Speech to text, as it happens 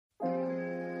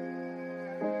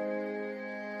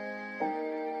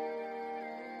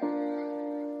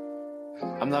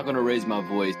I'm not going to raise my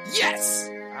voice. Yes!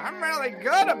 I'm really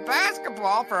good at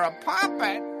basketball for a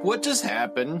puppet. What just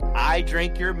happened? I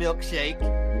drink your milkshake.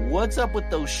 What's up with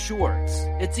those shorts?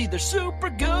 It's either super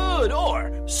good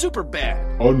or super bad.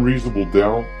 Unreasonable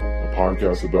Doubt, a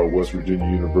podcast about West Virginia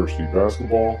University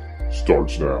basketball,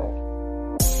 starts now.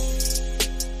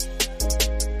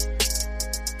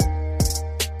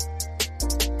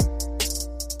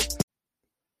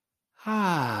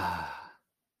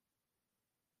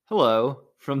 Hello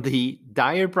from the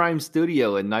Dyer Prime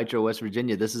studio in Nitro, West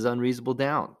Virginia. This is Unreasonable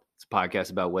Doubt. It's a podcast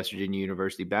about West Virginia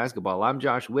University basketball. I'm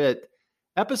Josh Witt.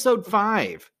 Episode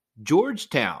 5,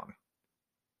 Georgetown.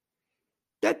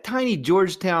 That tiny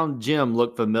Georgetown gym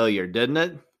looked familiar, didn't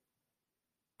it?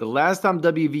 The last time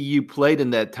WVU played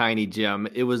in that tiny gym,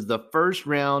 it was the first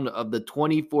round of the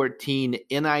 2014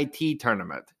 NIT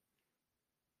tournament.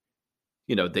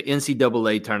 You know, the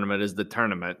NCAA tournament is the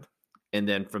tournament. And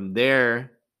then from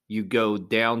there, you go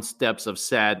down steps of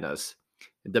sadness.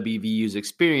 WVU's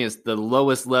experienced the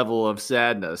lowest level of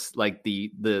sadness, like the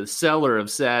cellar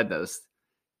of sadness,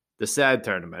 the SAD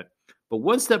tournament. But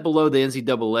one step below the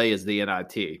NCAA is the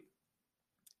NIT.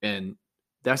 And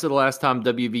that's the last time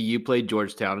WVU played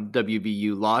Georgetown.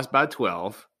 WVU lost by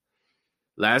 12.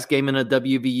 Last game in a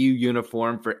WVU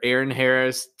uniform for Aaron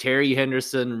Harris, Terry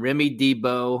Henderson, Remy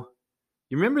Debo.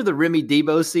 You remember the Remy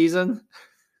Debo season?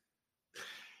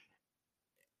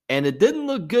 And it didn't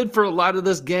look good for a lot of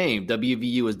this game.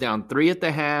 WVU was down 3 at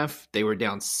the half. They were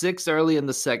down 6 early in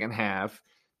the second half.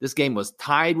 This game was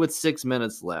tied with 6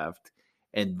 minutes left.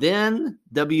 And then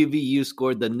WVU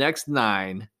scored the next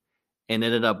 9 and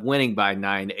ended up winning by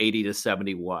 9,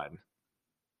 80-71.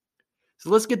 So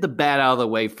let's get the bad out of the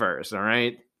way first, all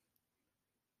right?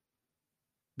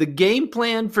 The game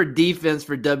plan for defense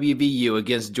for WVU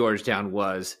against Georgetown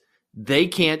was they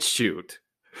can't shoot,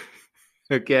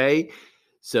 okay?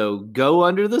 So go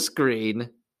under the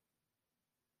screen.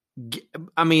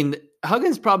 I mean,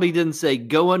 Huggins probably didn't say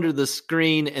go under the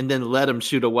screen and then let him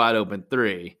shoot a wide open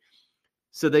 3.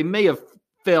 So they may have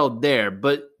failed there,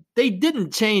 but they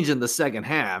didn't change in the second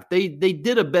half. They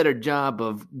did a better job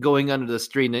of going under the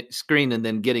screen and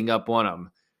then getting up on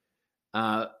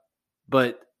them.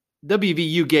 But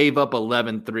WVU gave up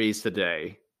 11 threes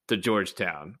today to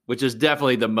Georgetown, which is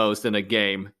definitely the most in a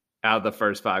game out of the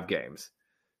first 5 games.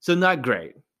 So not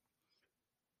great.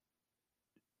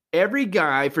 Every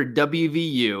guy for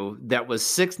WVU that was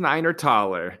 6'9" or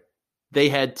taller, they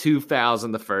had 2 fouls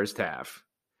in the first half,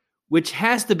 which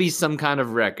has to be some kind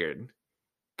of record.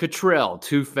 Cottrell,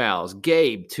 2 fouls.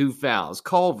 Gabe, 2 fouls.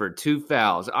 Culver, 2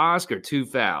 fouls. Oscar, 2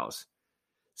 fouls.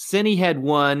 Senny had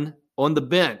 1 on the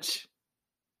bench.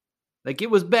 Like,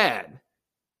 it was bad.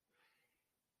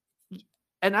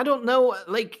 And I don't know,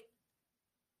 like,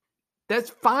 that's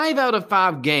 5 out of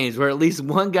 5 games where at least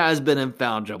one guy's been in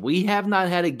foul trouble. We have not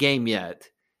had a game yet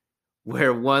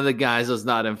where one of the guys was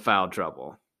not in foul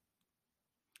trouble.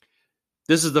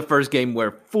 This is the first game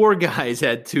where 4 guys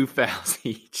had 2 fouls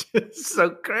each. It's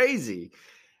so crazy.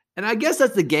 And I guess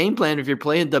that's the game plan if you're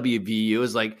playing WVU,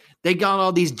 is like they got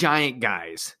all these giant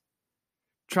guys.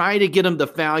 Try to get them to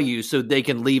foul you so they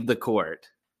can leave the court.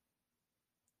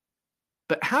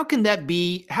 But how can that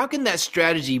be? How can that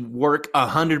strategy work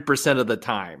 100% of the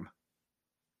time?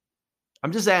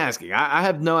 I'm just asking. I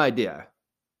have no idea.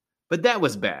 But that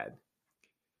was bad.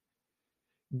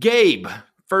 Gabe,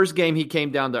 first game he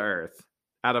came down to earth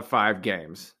out of 5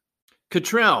 games.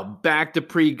 Cottrell, back to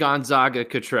pre-Gonzaga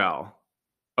Cottrell.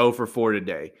 0 for 4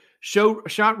 today.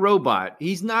 Shot robot.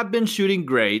 He's not been shooting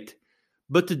great.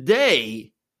 But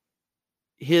today,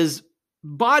 his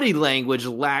body language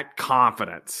lacked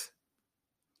confidence.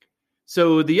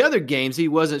 So the other games, he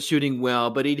wasn't shooting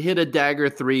well, but he'd hit a dagger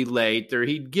 3 late, or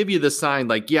he'd give you the sign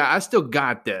like, yeah, I still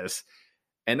got this.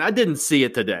 And I didn't see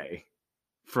it today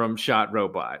from Shot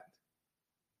Robot.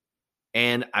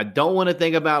 And I don't want to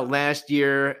think about last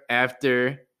year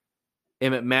after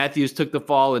Emmett Matthews took the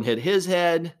fall and hit his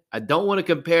head. I don't want to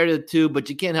compare the two, but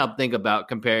you can't help think about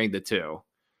comparing the two.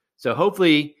 So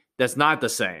hopefully that's not the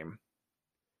same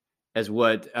as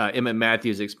what Emmett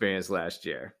Matthews experienced last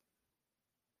year.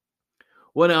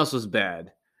 What else was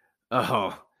bad?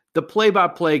 Oh, the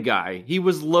play-by-play guy. He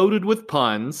was loaded with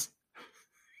puns.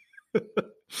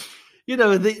 You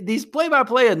know, these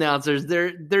play-by-play announcers,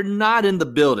 they're not in the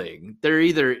building. They're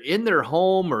either in their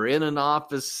home or in an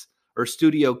office or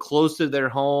studio close to their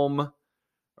home,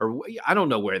 or I don't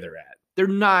know where they're at. They're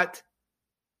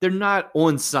not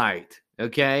on site,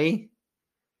 okay?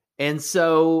 And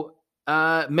so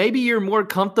maybe you're more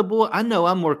comfortable. I know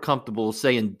I'm more comfortable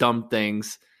saying dumb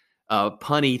things,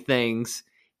 punny things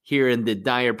here in the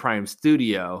Dyer Prime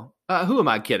studio. Who am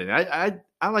I kidding? I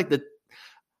like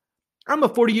I'm a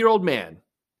 40-year-old man,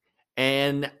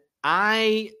 and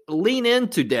I lean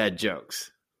into dad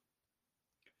jokes.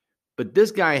 But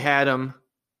this guy had him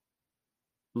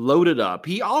loaded up.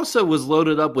 He also was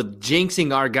loaded up with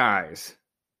jinxing our guys.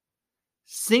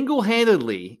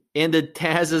 Single-handedly ended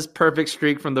Taz's perfect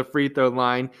streak from the free throw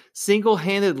line.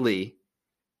 Single-handedly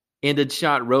ended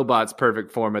Shot Robot's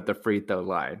perfect form at the free throw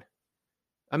line.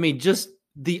 I mean, just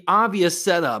the obvious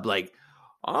setup, like,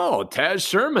 oh, Taz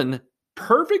Sherman,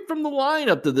 perfect from the line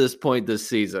up to this point this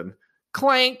season.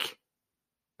 Clank.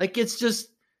 Like, it's just,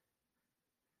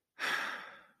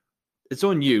 it's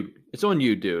on you. It's on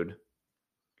you, dude.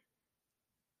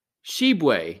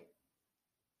 Shibwe.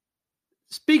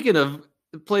 Speaking of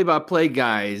play-by-play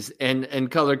guys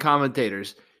and color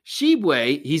commentators,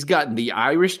 Shibwe, he's gotten the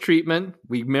Irish treatment.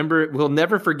 We'll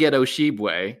never forget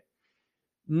Oshibwe.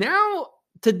 Now,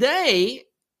 today,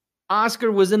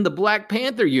 Oscar was in the Black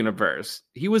Panther universe.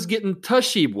 He was getting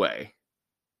Tushibwe.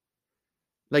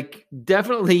 Like,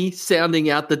 definitely sounding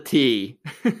out the T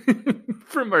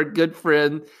from our good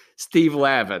friend Steve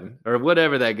Lavin, or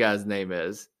whatever that guy's name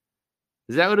is.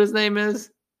 Is that what his name is?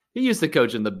 He used to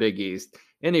coach in the Big East.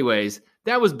 Anyways,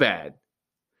 that was bad.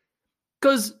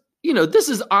 Because, this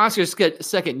is Oscar's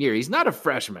second year. He's not a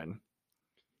freshman.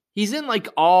 He's in like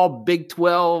all Big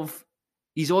 12.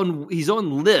 He's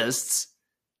on lists.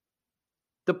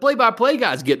 The play-by-play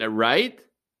guy's getting it right.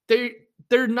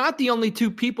 They're not the only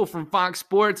two people from Fox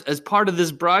Sports as part of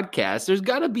this broadcast. There's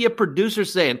got to be a producer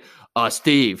saying,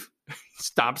 Steve,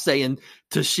 stop saying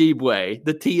Tushibwe.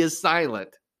 The T is silent.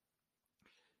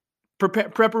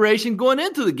 Preparation going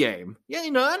into the game. Yeah,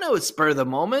 I know it's spur of the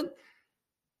moment.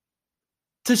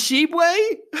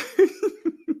 Tushibwe?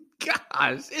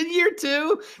 Gosh, in year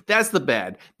 2, that's the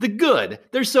bad. The good,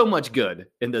 there's so much good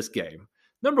in this game.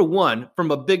 Number one,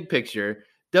 from a big picture,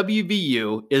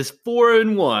 WVU is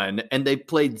 4-1, and they've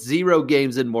played 0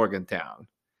 games in Morgantown,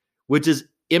 which is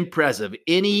impressive.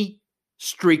 Any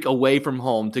streak away from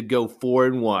home to go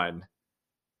 4-1.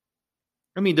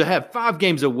 I mean, to have 5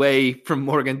 games away from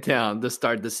Morgantown to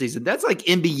start the season, that's like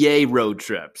NBA road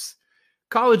trips.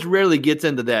 College rarely gets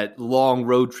into that long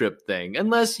road trip thing,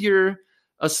 unless you're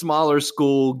a smaller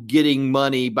school getting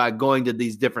money by going to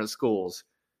these different schools.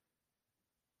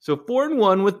 So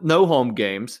 4-1 with no home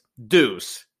games.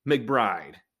 Deuce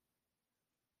McBride.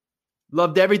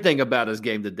 Loved everything about his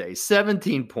game today.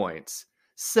 17 points,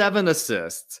 7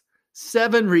 assists,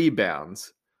 7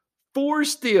 rebounds, 4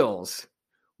 steals.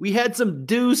 We had some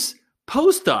Deuce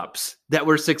post-ups that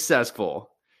were successful.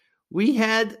 We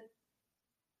had,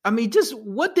 just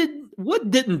what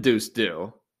didn't Deuce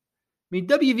do?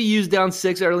 WVU's down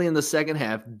 6 early in the second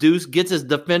half. Deuce gets his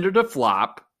defender to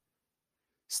flop,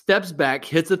 steps back,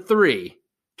 hits a 3.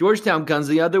 Georgetown comes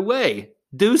the other way.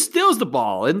 Deuce steals the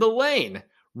ball in the lane,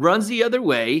 runs the other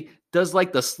way, does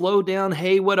like the slow down,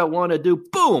 hey, what I want to do,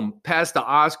 boom, pass to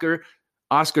Oscar.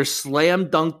 Oscar slam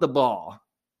dunked the ball.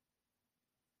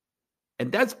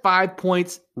 And that's 5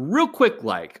 points real quick,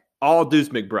 like all Deuce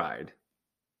McBride.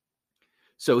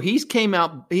 So he's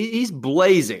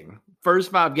blazing first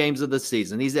 5 games of the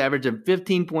season. He's averaging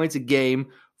 15 points a game,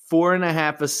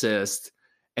 4.5 assists,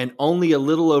 and only a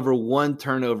little over 1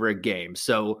 turnover a game.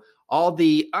 So all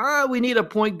the, we need a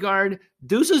point guard.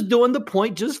 Deuce is doing the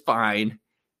point just fine.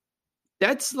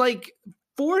 That's like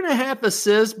 4.5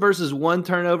 assists versus 1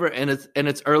 turnover, and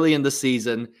it's early in the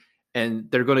season.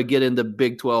 And they're going to get into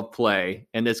Big 12 play,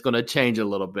 and it's going to change a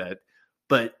little bit.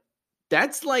 But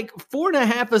that's like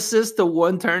 4.5 assists to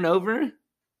 1 turnover.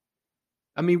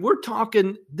 We're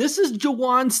talking, this is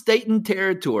Jawan Staten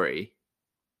territory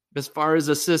as far as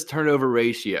assist-turnover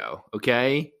ratio,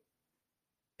 okay?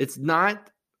 It's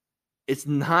not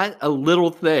a little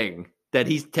thing that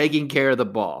he's taking care of the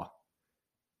ball.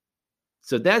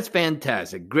 So that's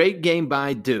fantastic. Great game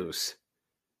by Deuce.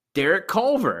 Derek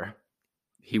Culver.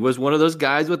 He was one of those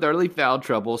guys with early foul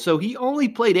trouble, so he only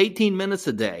played 18 minutes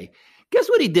a day. Guess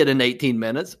what he did in 18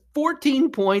 minutes? 14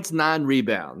 points, 9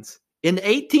 rebounds. In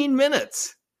 18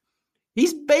 minutes.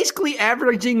 He's basically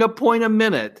averaging a point a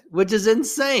minute, which is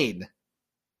insane.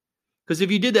 Because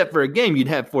if you did that for a game, you'd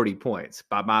have 40 points,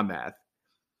 by my math.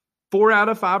 4 out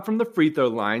of 5 from the free throw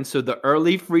line, so the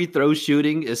early free throw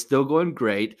shooting is still going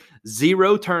great.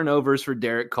 0 turnovers for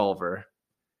Derek Culver.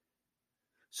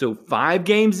 So 5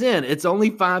 games in, it's only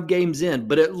 5 games in,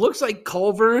 but it looks like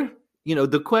Culver,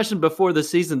 the question before the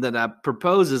season that I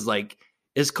propose is like,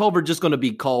 is Culver just going to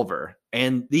be Culver?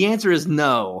 And the answer is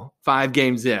no, 5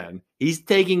 games in. He's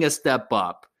taking a step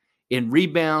up in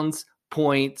rebounds,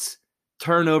 points,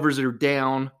 turnovers are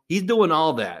down. He's doing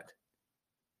all that.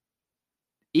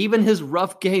 Even his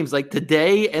rough games, like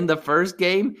today and the first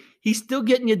game, he's still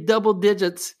getting you double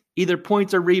digits either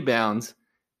points or rebounds,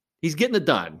 he's getting it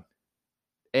done.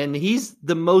 And he's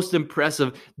the most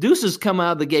impressive. Deuce has come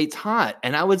out of the gates hot,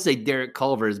 and I would say Derek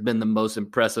Culver has been the most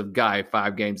impressive guy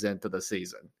 5 games into the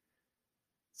season.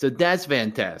 So that's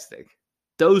fantastic.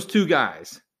 Those 2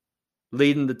 guys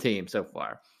leading the team so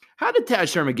far. How did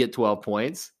Taz Sherman get 12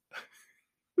 points?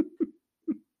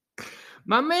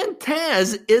 My man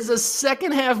Taz is a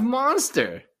second-half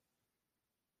monster.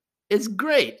 It's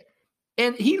great.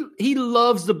 And he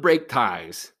loves to break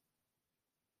ties.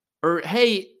 Or,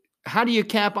 hey, how do you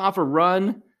cap off a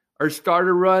run or start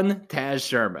a run? Taz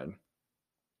Sherman.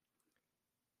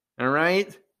 All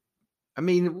right? I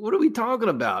mean, what are we talking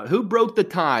about? Who broke the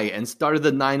tie and started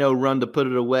the 9-0 run to put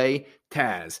it away?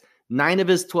 Taz. 9 of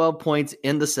his 12 points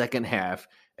in the second half.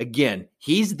 Again,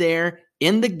 he's there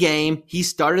in the game. He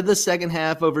started the second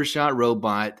half over Shot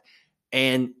Robot,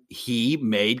 and he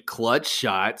made clutch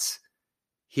shots.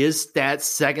 His stats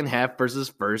second half versus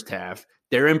first half,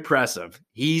 they're impressive.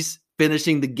 He's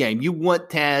finishing the game. You want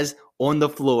Taz on the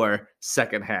floor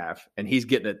second half, and he's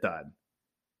getting it done.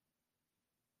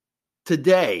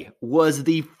 Today was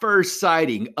the first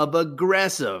sighting of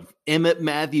aggressive Emmett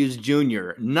Matthews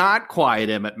Jr., not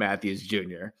quiet Emmett Matthews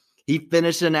Jr. He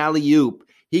finished an alley-oop.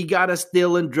 He got a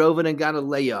steal and drove it and got a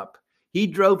layup. He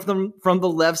drove them from the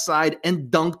left side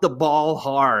and dunked the ball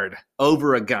hard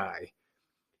over a guy.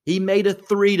 He made a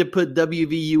 3 to put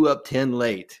WVU up 10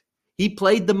 late. He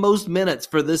played the most minutes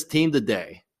for this team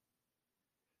today.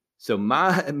 So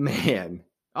my man,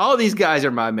 all these guys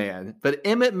are my man, but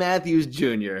Emmett Matthews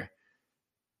Jr.,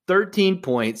 13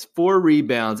 points, 4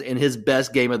 rebounds in his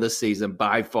best game of the season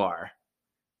by far.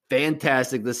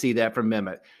 Fantastic to see that from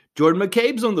Emmett. Jordan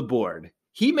McCabe's on the board.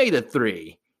 He made a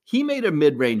 3. He made a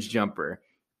mid-range jumper.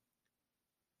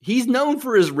 He's known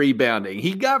for his rebounding.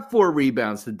 He got 4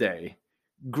 rebounds today.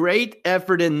 Great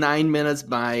effort in 9 minutes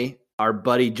by our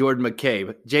buddy Jordan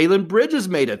McCabe. Jalen Bridges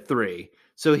made a 3.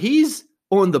 So he's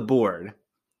on the board.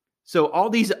 So all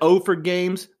these 0 for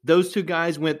games, those 2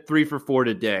 guys went 3 for 4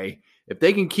 today. If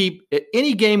they can keep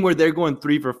any game where they're going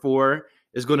 3 for 4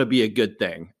 is going to be a good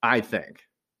thing, I think.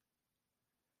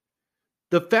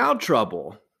 The foul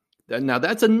trouble, now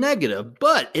that's a negative,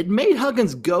 but it made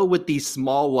Huggins go with these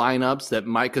small lineups that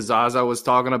Mike Kazaza was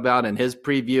talking about in his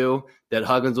preview, that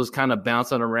Huggins was kind of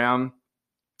bouncing around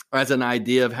as an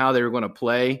idea of how they were going to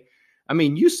play. I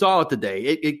mean, you saw it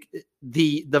today.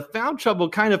 The foul trouble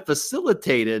kind of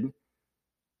facilitated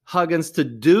Huggins to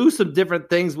do some different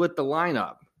things with the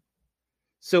lineup.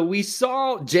 So we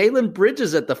saw Jalen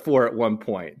Bridges at the 4 at one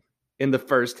point in the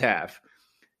first half.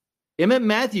 Emmett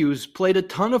Matthews played a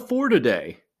ton of 4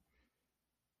 today.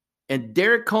 And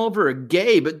Derek Culver or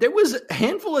Gabe, but there was a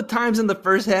handful of times in the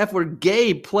first half where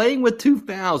Gabe, playing with 2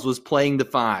 fouls, was playing the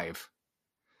 5.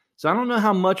 So I don't know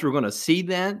how much we're going to see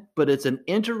that, but it's an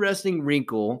interesting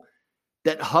wrinkle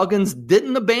that Huggins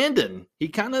didn't abandon. He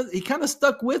kind of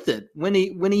stuck with it when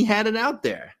he had it out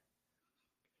there.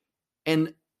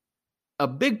 And a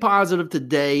big positive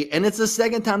today, and it's the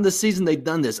second time this season they've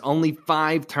done this, only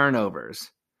 5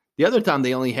 turnovers. The other time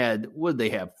they only had, what did they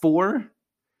have, 4?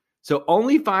 So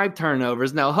only 5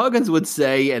 turnovers. Now, Huggins would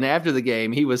say, and after the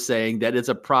game, he was saying that it's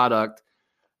a product,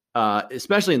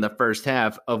 especially in the first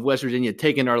half, of West Virginia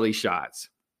taking early shots,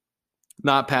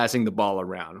 not passing the ball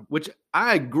around, which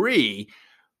I agree.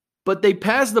 But they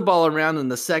passed the ball around in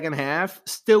the second half,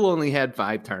 still only had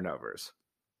 5 turnovers.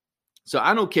 So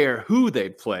I don't care who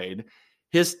they've played.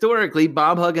 Historically,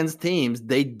 Bob Huggins teams,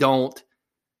 they don't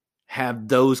have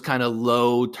those kind of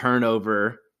low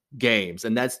turnover games.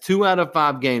 And that's 2 out of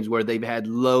 5 games where they've had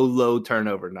low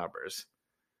turnover numbers.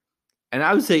 And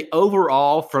I would say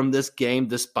overall from this game,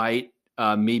 despite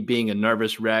me being a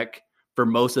nervous wreck for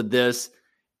most of this,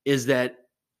 is that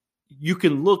you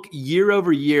can look year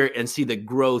over year and see the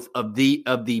growth of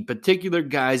the particular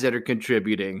guys that are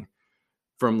contributing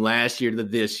from last year to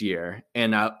this year.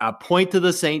 And I point to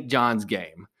the St. John's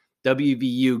game.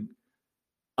 WVU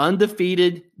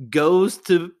undefeated, goes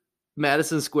to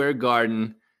Madison Square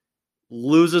Garden,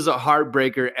 loses a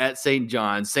heartbreaker at St.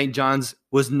 John's. St. John's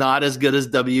was not as good as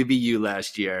WVU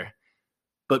last year,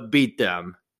 but beat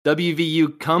them.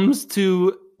 WVU comes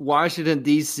to Washington,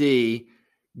 D.C.,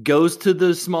 goes to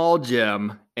the small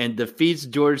gym, and defeats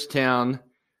Georgetown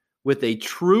with a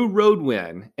true road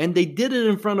win. And they did it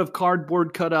in front of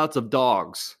cardboard cutouts of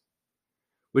dogs,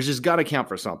 which has got to count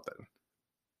for something.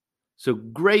 So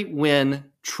great win,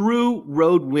 true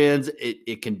road wins.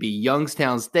 It can be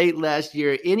Youngstown State last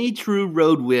year. Any true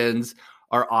road wins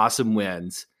are awesome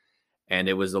wins. And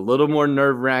it was a little more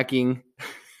nerve-wracking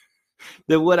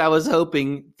than what I was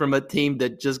hoping from a team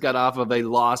that just got off of a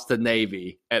loss to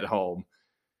Navy at home.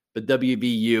 But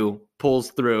WVU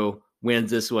pulls through, wins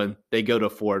this one. They go to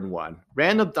 4-1.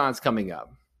 Random thoughts coming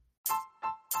up.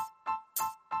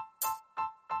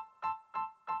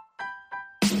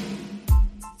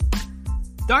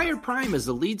 Dyer Prime is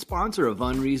the lead sponsor of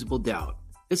Unreasonable Doubt.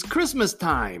 It's Christmas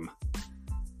time.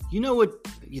 You know what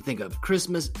you think of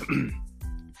Christmas?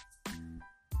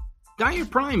 Dyer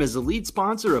Prime is the lead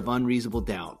sponsor of Unreasonable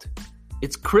Doubt.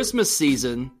 It's Christmas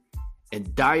season,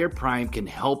 and Dyer Prime can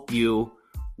help you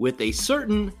with a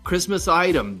certain Christmas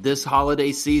item this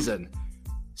holiday season.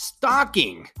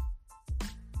 Stocking.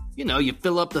 You know, you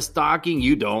fill up the stocking.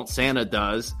 You don't. Santa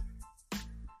does.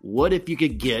 What if you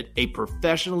could get a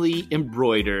professionally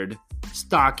embroidered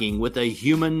stocking with a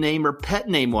human name or pet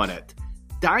name on it?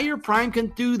 Dyer Prime can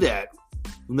do that.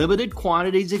 Limited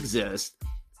quantities exist.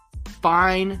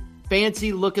 Fine,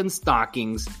 fancy-looking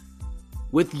stockings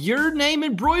with your name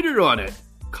embroidered on it.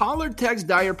 Call or text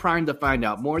Dyer Prime to find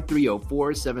out more,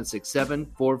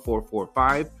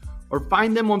 304-767-4445, or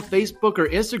find them on Facebook or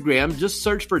Instagram. Just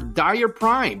search for Dyer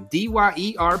Prime,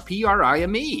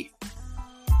 DYERPRIME.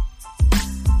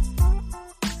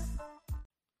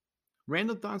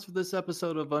 Random thoughts for this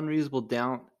episode of Unreasonable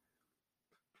Doubt.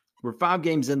 We're 5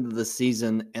 games into the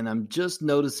season, and I'm just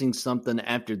noticing something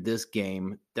after this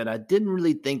game that I didn't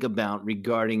really think about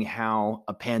regarding how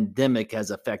a pandemic has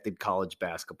affected college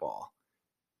basketball.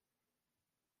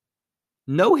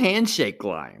 No handshake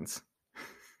lines.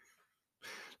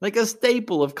 Like a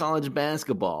staple of college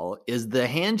basketball is the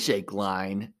handshake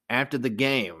line after the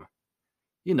game.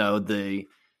 You know, the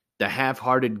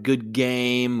half-hearted good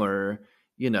game, or,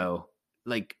 you know,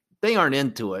 like they aren't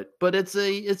into it, but it's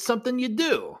something you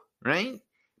do, right?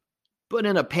 But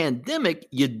in a pandemic,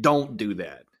 you don't do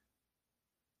that.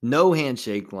 No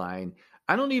handshake line.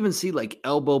 I don't even see like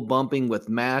elbow bumping with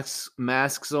masks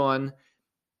on.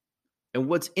 And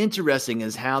what's interesting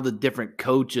is how the different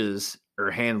coaches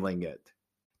are handling it.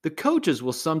 The coaches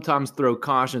will sometimes throw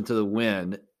caution to the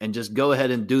wind and just go ahead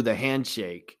and do the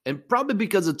handshake. And probably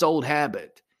because it's old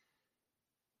habit.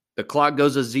 The clock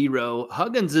goes to 0.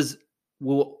 Huggins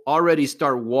will already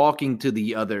start walking to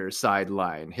the other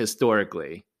sideline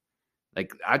historically.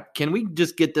 Like, can we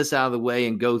just get this out of the way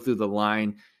and go through the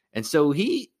line? And so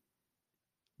the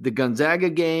Gonzaga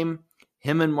game,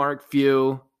 him and Mark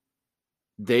Few,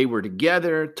 they were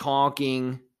together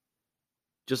talking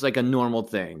just like a normal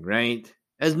thing, right?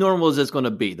 As normal as it's going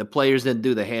to be. The players didn't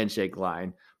do the handshake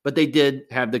line, but they did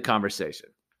have the conversation.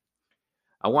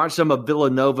 I watched some of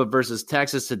Villanova versus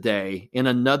Texas today in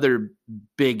another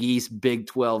Big East, Big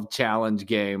 12 challenge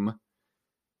game.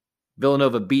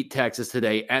 Villanova beat Texas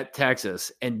today at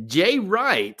Texas. And Jay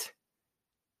Wright,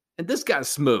 and this guy's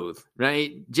smooth,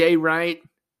 right? Jay Wright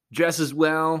dresses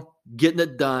well, getting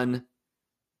it done.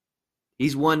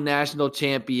 He's won national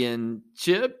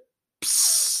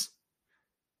championships,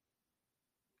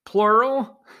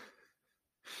 plural.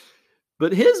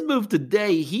 But his move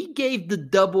today, he gave the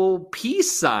double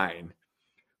peace sign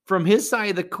from his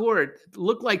side of the court.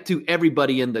 Looked like to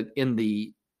everybody in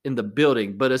the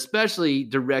building, but especially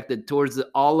directed towards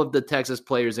all of the Texas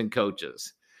players and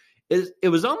coaches. It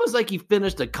was almost like he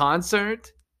finished a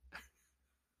concert,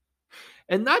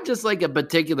 and not just like a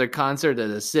particular concert at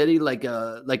a city, like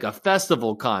a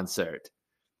festival concert.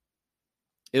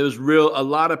 It was a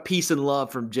lot of peace and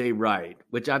love from Jay Wright,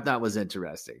 which I thought was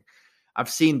interesting. I've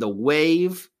seen the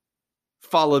wave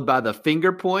followed by the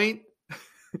finger point.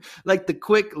 Like the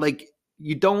quick, like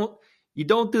you don't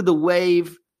do the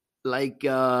wave like you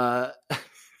know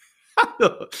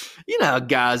how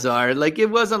guys are. Like it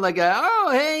wasn't like oh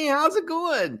hey, how's it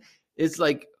going? It's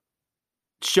like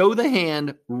show the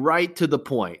hand right to the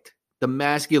point, the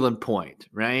masculine point,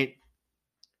 right?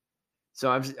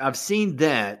 So I've seen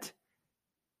that.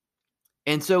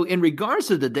 And so in regards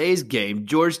to today's game,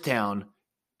 Georgetown,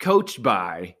 coached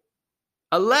by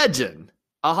a legend,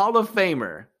 a Hall of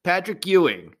Famer, Patrick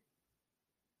Ewing,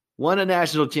 won a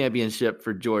national championship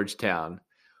for Georgetown.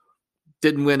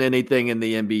 Didn't win anything in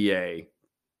the NBA,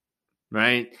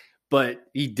 right? But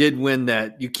he did win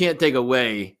that. You can't take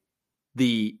away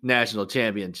the national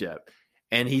championship.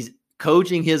 And he's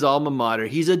coaching his alma mater.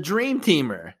 He's a dream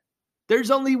teamer.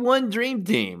 There's only one dream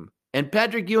team, and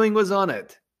Patrick Ewing was on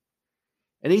it.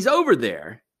 And he's over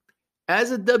there.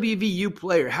 As a WVU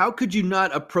player, how could you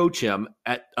not approach him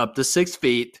at up to 6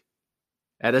 feet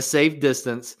at a safe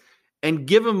distance and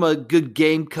give him a good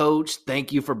game coach?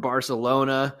 Thank you for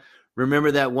Barcelona.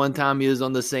 Remember that one time he was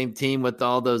on the same team with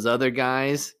all those other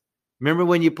guys? Remember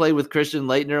when you played with Christian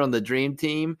Laettner on the dream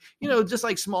team? You know, just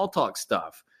like small talk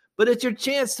stuff. But it's your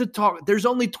chance to talk. There's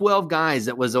only 12 guys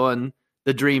that was on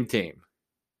the dream team.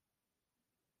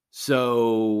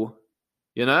 So,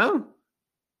 you know,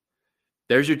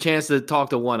 There's your chance to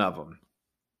talk to one of them.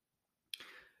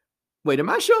 Wait, am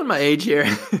I showing my age here?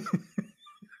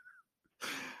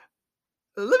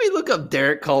 Let me look up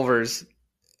Derek Culver's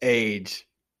age.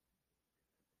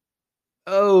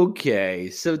 Okay,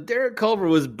 so Derek Culver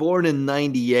was born in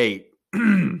 98.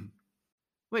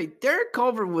 Wait, Derek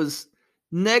Culver was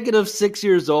 -6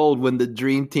 years old when the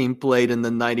Dream Team played in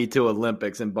the 92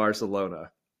 Olympics in Barcelona.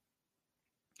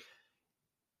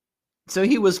 So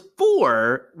he was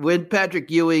 4 when Patrick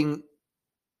Ewing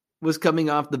was coming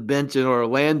off the bench in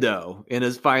Orlando in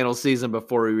his final season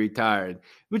before he retired,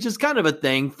 which is kind of a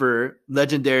thing for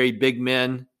legendary big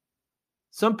men.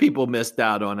 Some people missed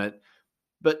out on it,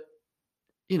 but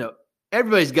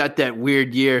everybody's got that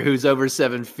weird year who's over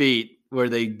 7 feet where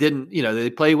they didn't, they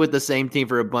play with the same team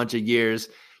for a bunch of years.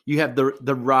 You have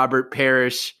the Robert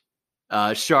Parrish,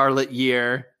 Charlotte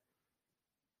year.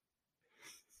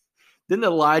 Didn't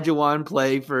Elijah Wan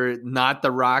play for not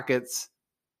the Rockets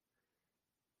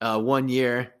 1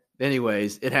 year?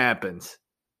 Anyways, it happens.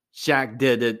 Shaq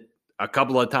did it a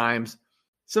couple of times.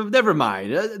 So never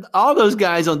mind. All those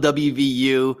guys on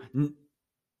WVU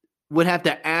would have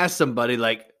to ask somebody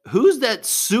like, who's that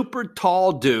super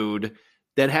tall dude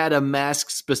that had a mask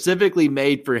specifically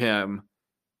made for him?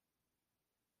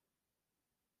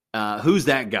 Who's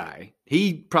that guy?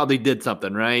 He probably did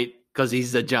something, right? Because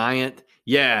he's a giant.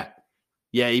 Yeah,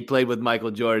 he played with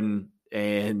Michael Jordan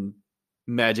and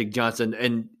Magic Johnson.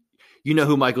 And you know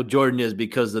who Michael Jordan is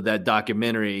because of that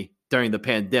documentary during the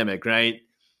pandemic, right?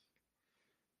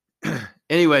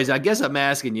 Anyways, I guess I'm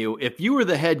asking you, if you were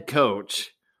the head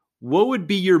coach, what would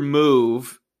be your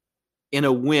move in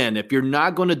a win? If you're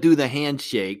not going to do the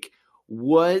handshake,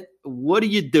 what are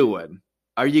you doing?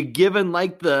 Are you giving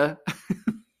like the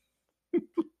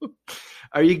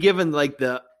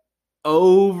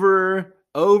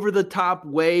over the top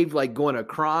wave, like going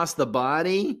across the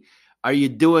body? Are you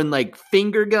doing like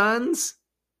finger guns?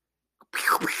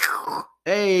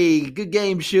 Hey, good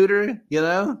game, shooter,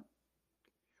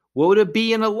 What would it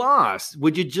be in a loss?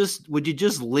 Would you just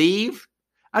leave?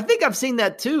 I think I've seen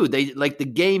that too. They like the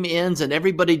game ends and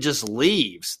everybody just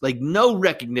leaves. Like no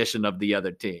recognition of the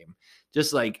other team.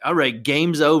 Just like, all right,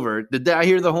 game's over. Did I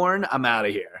hear the horn? I'm out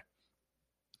of here.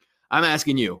 I'm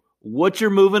asking you, what's your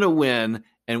move in a win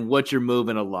and what's your move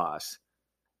in a loss?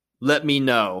 Let me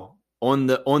know on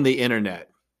the internet.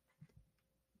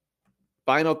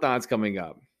 Final thoughts coming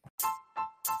up.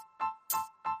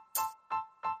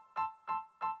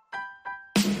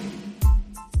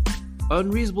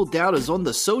 Unreasonable Doubt is on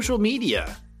the social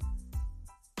media.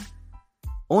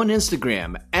 On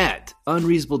Instagram at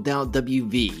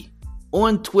UnreasonableDoubtWV.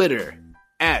 On Twitter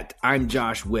at I'm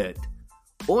Josh Witt.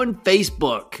 On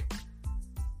Facebook.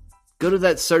 Go to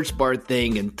that search bar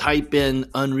thing and type in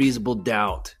Unreasonable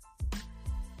Doubt.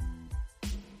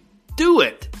 Do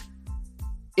it.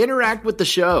 Interact with the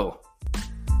show.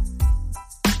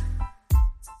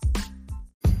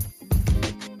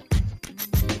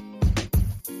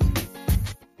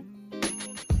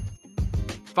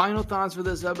 Final thoughts for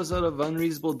this episode of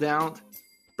Unreasonable Doubt.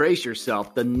 Brace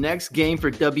yourself. The next game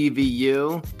for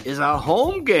WVU is a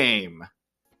home game.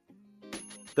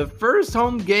 The first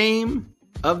home game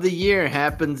of the year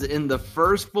happens in the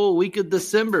first full week of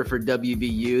December for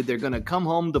WVU. They're going to come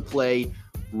home to play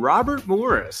Robert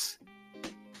Morris,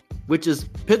 which is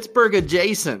Pittsburgh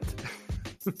adjacent.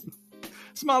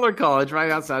 Smaller college right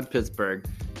outside Pittsburgh.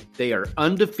 They are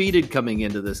undefeated coming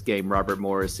into this game, Robert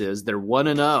Morris is. They're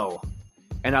 1-0.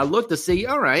 And I looked to see,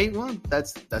 all right, well,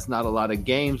 that's not a lot of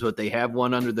games, but they have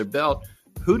one under their belt.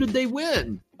 Who did they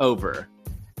win over?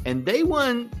 And they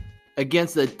won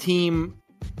against a team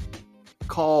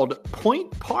called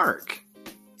Point Park.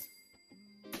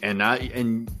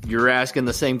 And you're asking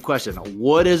the same question.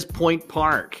 What is Point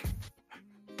Park?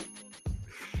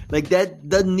 Like, that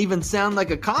doesn't even sound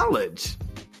like a college.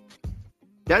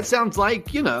 That sounds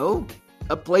like, a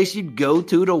place you'd go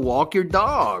to walk your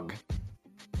dog.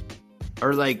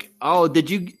 Or like, oh,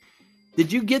 did you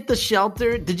get the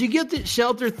shelter? Did you get the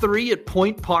shelter 3 at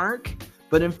Point Park?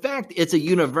 But in fact, it's a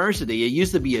university. It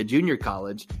used to be a junior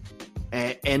college.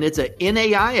 And it's a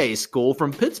NAIA school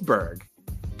from Pittsburgh.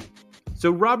 So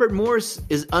Robert Morris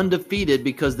is undefeated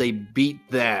because they beat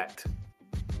that.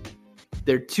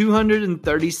 They're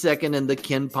 232nd in the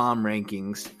Ken Pom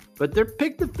rankings. But they're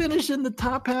picked to finish in the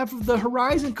top half of the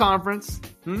Horizon Conference.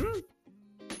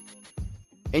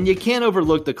 And you can't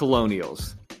overlook the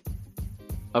Colonials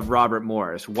of Robert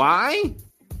Morris. Why?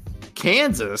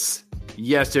 Kansas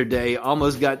yesterday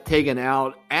almost got taken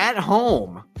out at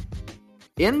home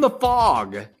in the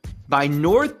fog by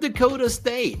North Dakota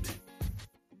State,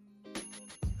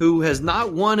 who has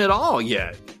not won at all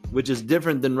yet. which is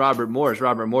different than Robert Morris.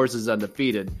 Robert Morris is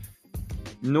undefeated.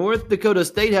 North Dakota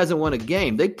State hasn't won a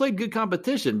game. They played good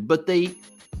competition, but they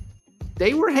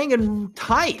were hanging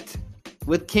tight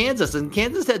with Kansas, and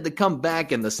Kansas had to come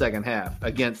back in the second half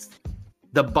against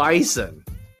the Bison.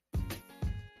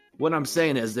 What I'm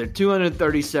saying is they're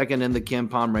 232nd in the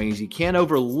KenPom ratings. You can't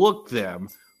overlook them,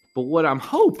 but what I'm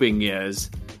hoping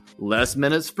is less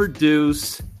minutes for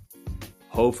Deuce.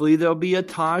 Hopefully there'll be a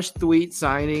Tosh Thweatt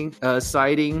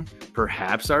sighting.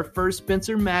 Perhaps our first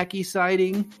Spencer Mackey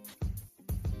sighting.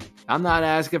 I'm not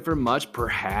asking for much.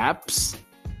 Perhaps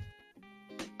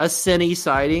a Cine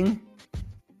sighting.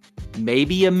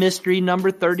 Maybe a mystery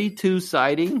number 32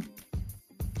 sighting.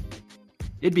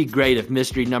 It'd be great if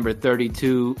mystery number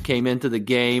 32 came into the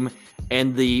game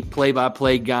and the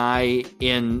play-by-play guy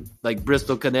in like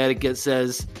Bristol, Connecticut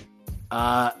says,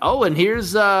 and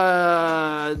here's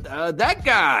that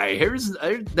guy.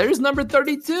 There's number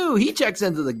 32. He checks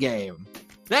into the game.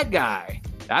 That guy.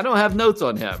 I don't have notes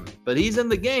on him, but he's in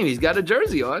the game. He's got a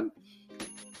jersey on.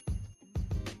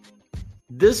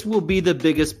 This will be the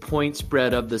biggest point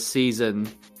spread of the season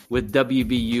with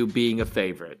WVU being a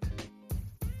favorite,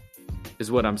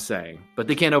 is what I'm saying. But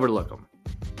they can't overlook them.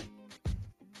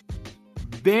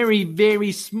 Very,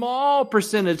 very small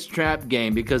percentage trap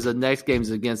game because the next game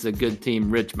is against a good team,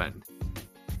 Richmond.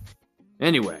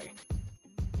 Anyway,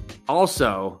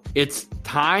 also, it's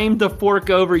time to fork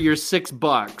over your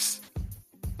 $6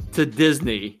 to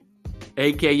Disney,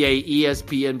 aka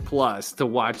ESPN Plus, to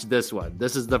watch this one.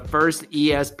 This is the first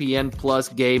ESPN Plus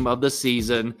game of the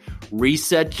season.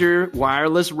 Reset your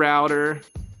wireless router.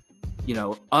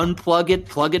 Unplug it,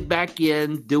 plug it back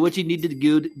in, do what you need to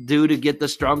do to get the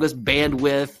strongest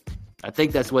bandwidth. I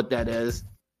think that's what that is.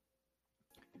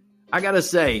 I gotta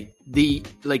say, the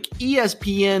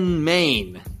ESPN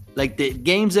main, like the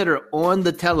games that are on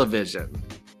the television,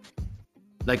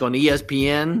 like on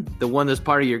ESPN, the one that's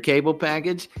part of your cable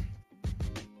package,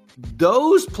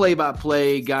 those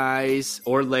play-by-play guys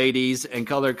or ladies and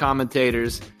color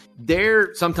commentators,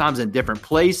 they're sometimes in different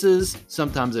places.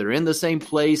 Sometimes they're in the same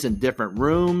place in different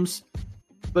rooms.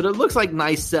 But it looks like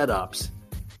nice setups.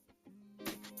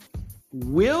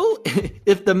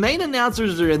 If the main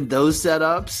announcers are in those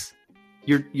setups,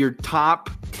 your top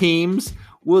teams,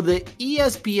 will the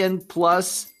ESPN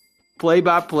Plus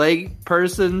play-by-play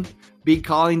person be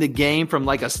calling the game from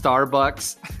like a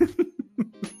Starbucks?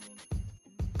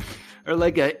 Or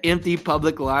like an empty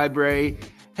public library?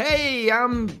 Hey,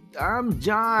 I'm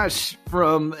Josh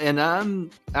and I'm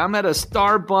at a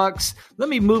Starbucks. Let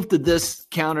me move to this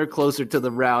counter closer to the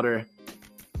router.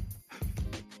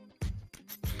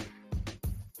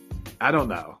 I don't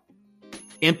know.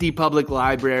 Empty public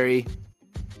library.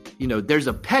 There's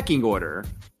a pecking order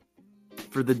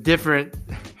for the different.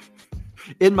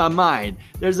 In my mind,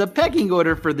 there's a pecking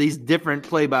order for these different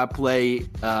play-by-play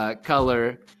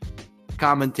color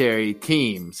commentary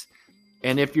teams.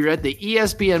 And if you're at the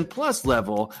ESPN Plus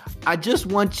level, I just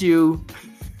want you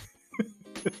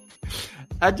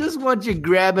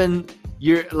grabbing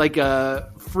your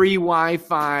a free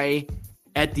Wi-Fi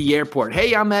at the airport.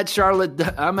 Hey, I'm at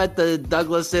the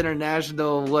Douglas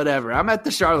International, whatever. I'm at the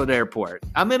Charlotte airport.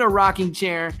 I'm in a rocking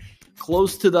chair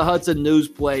close to the Hudson News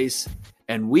Place,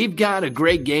 and we've got a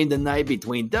great game tonight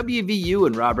between WVU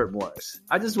and Robert Morris.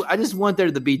 I just want there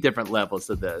to be different levels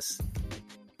to this.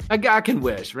 A guy can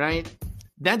wish, right?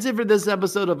 That's it for this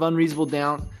episode of Unreasonable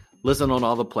Doubt. Listen on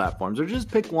all the platforms, or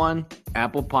just pick one.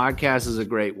 Apple Podcasts is a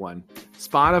great one.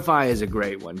 Spotify is a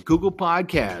great one. Google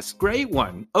Podcasts, great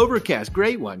one. Overcast,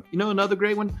 great one. Another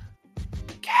great one?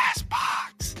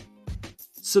 CastBox.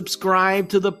 Subscribe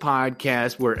to the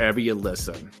podcast wherever you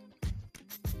listen.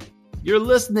 You're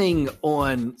listening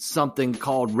on something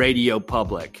called Radio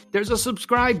Public. There's a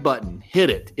subscribe button. Hit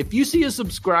it. If you see a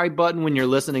subscribe button when you're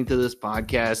listening to this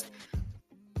podcast,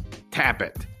 tap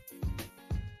it.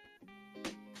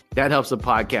 That helps the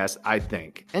podcast, I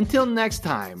think. Until next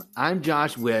time, I'm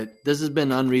Josh Witt. This has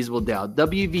been Unreasonable Doubt.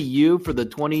 WVU for the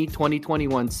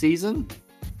 2020-21 season,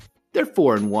 they're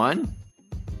 4-1.